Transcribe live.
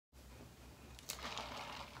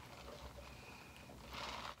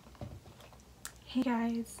Hey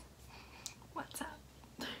guys, what's up?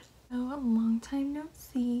 So a long time no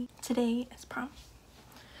see. Today is prom,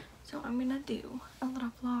 so I'm gonna do a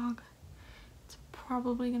little vlog. It's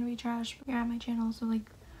probably gonna be trash, but you're at my channel, so like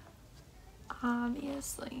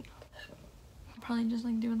obviously I'll probably just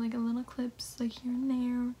like do like a little clips like here and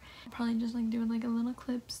there. I'll probably just like do like a little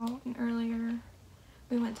clips. And earlier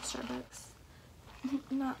we went to Starbucks,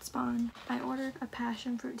 not Spawn. I ordered a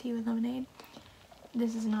passion fruit tea with lemonade.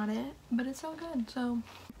 This is not it, but it's so good, so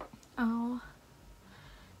I'll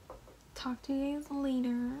talk to you guys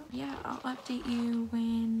later. Yeah, I'll update you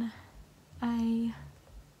when I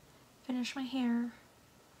finish my hair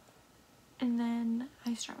and then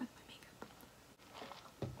I start with my makeup.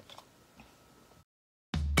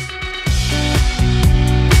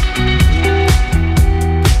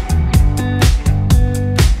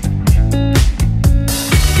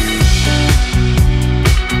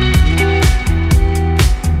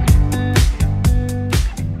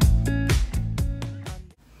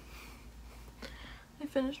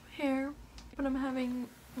 Finished my hair, but I'm having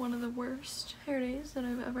one of the worst hair days that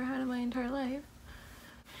I've ever had in my entire life,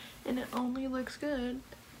 and it only looks good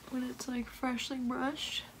when it's like freshly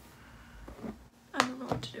brushed. I don't know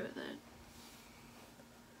what to do with it,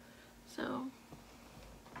 so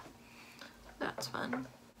that's fun.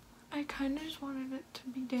 I kind of just wanted it to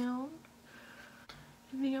be down.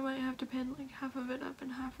 I think I might have to pin like half of it up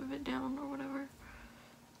and half of it down or whatever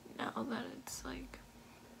now that it's like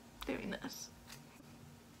doing this.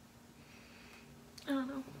 I don't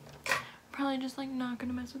know. Probably just like not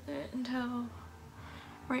gonna mess with it until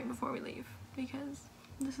right before we leave because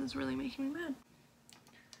this is really making me mad.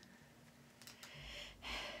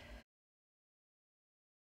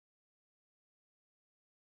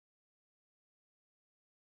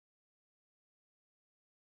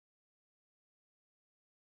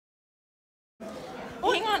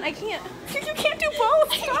 Oh, hang on, I can't. You can't do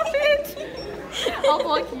both. Stop it. I'll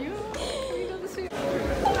block you.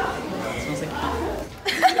 Smells like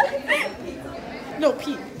no,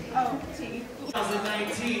 pee. Oh, tea.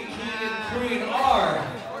 2019 King and Queen are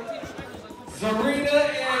Serena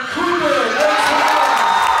and Cooper.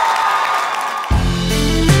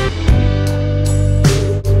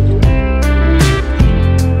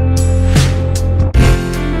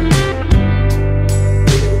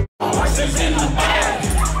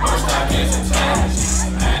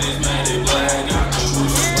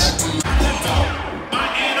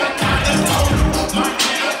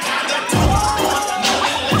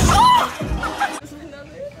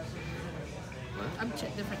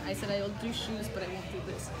 Different. I said I'll do shoes, but I won't do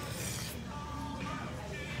this.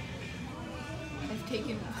 I've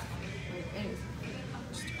taken. Anyways.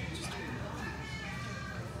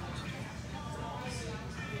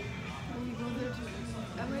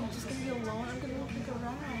 Am I just gonna be alone? I'm gonna look like a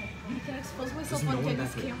rat. I can expose myself on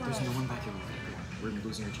Kenny's camera. There's no one back here. We're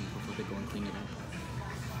losing our chance before they go and clean it up.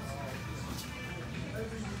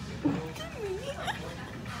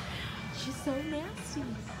 She's so nasty.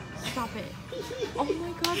 Stop it. Oh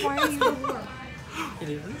my god, why are you here? It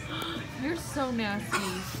is? You're so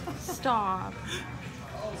nasty. Stop.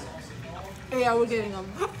 Yeah, we're getting them.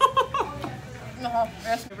 No,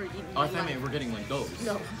 Oh, I thought maybe we're getting like those.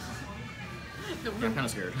 No. No, Yeah, I'm kind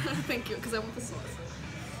of scared. Thank you, because I want the sauce.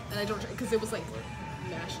 And I don't, because it was like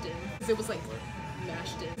mashed in. Because it was like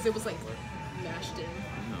mashed in. Because it was like mashed in.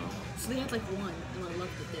 No. So they had like one, and I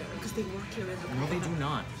loved it there because they work here in the. No, they do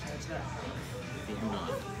not. They do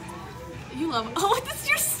not. You love. Oh, this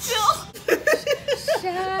you're still.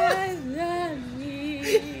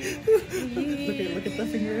 Look at the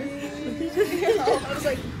finger. Oh, I was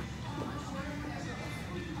like.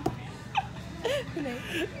 Gonna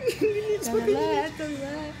let the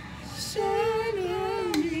light shine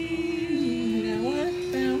on me. Now I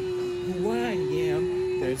found who I am.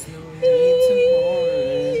 There's no need to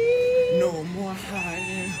hide. No more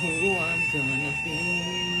hiding who I'm gonna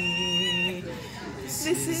be.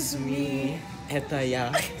 This is me.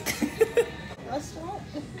 Etaya. Restaurant?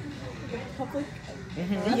 Public?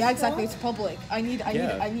 Yeah, exactly. It's public. I need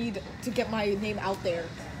to get my name out there.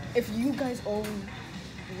 If you guys own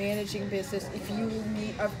managing business, if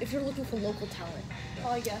you're looking for local talent.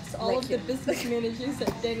 Oh yes, all of the business managers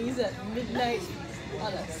at Denny's at midnight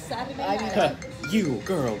on a Saturday night. You,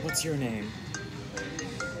 girl, what's your name?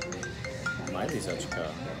 Miley Sachka.